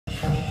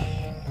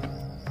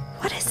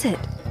What is it?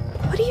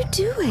 What are you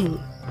doing?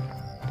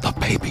 The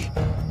baby.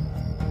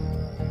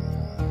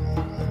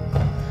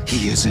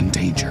 He is in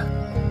danger.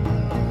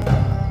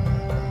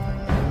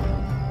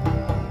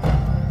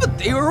 But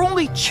they are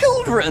only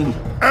children.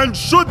 And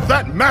should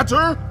that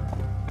matter?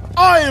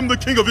 I am the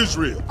king of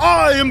Israel.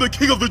 I am the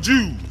king of the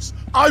Jews.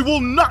 I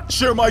will not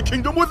share my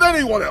kingdom with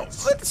anyone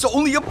else. But it's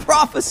only a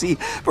prophecy.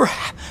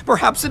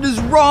 Perhaps it is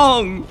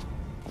wrong.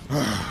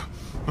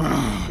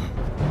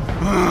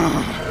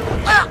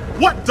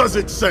 What does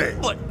it say?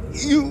 But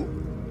you,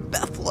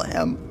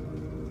 Bethlehem,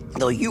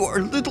 though you are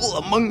little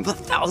among the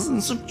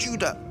thousands of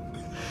Judah,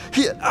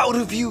 yet out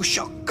of you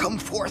shall come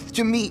forth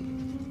to me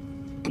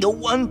the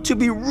one to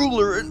be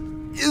ruler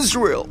in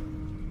Israel.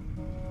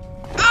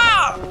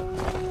 Ah!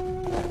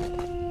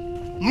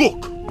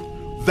 Look,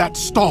 that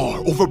star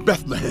over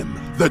Bethlehem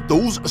that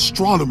those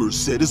astronomers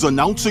said is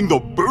announcing the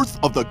birth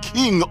of the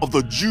King of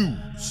the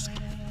Jews.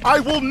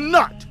 I will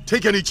not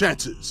take any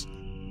chances.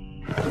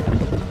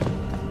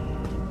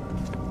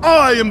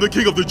 I am the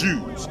King of the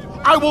Jews.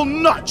 I will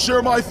not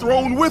share my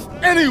throne with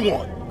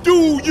anyone.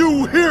 Do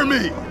you hear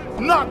me?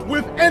 Not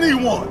with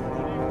anyone.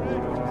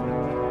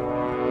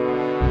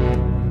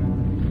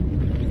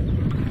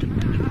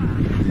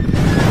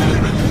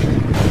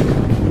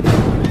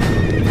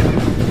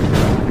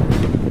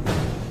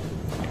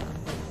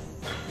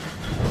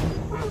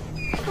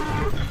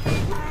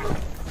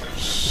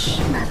 Shh,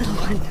 my little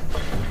one.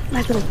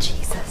 My little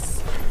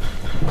Jesus.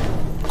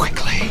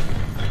 Quickly.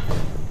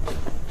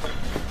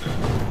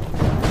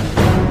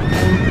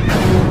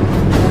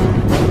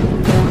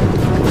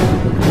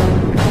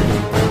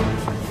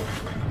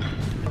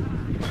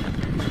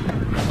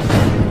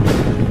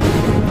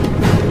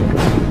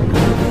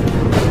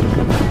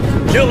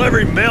 Kill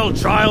every male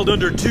child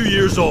under 2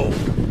 years old.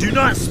 Do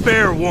not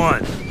spare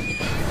one.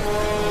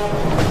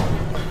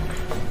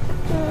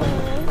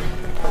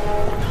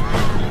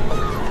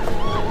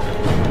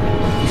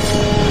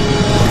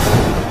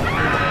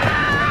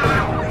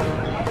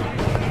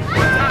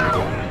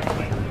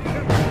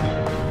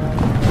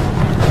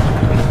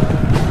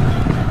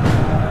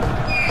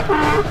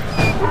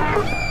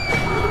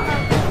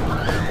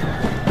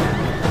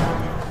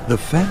 The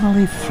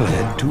family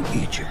fled to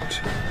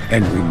Egypt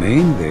and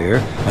remained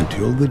there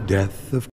until the death of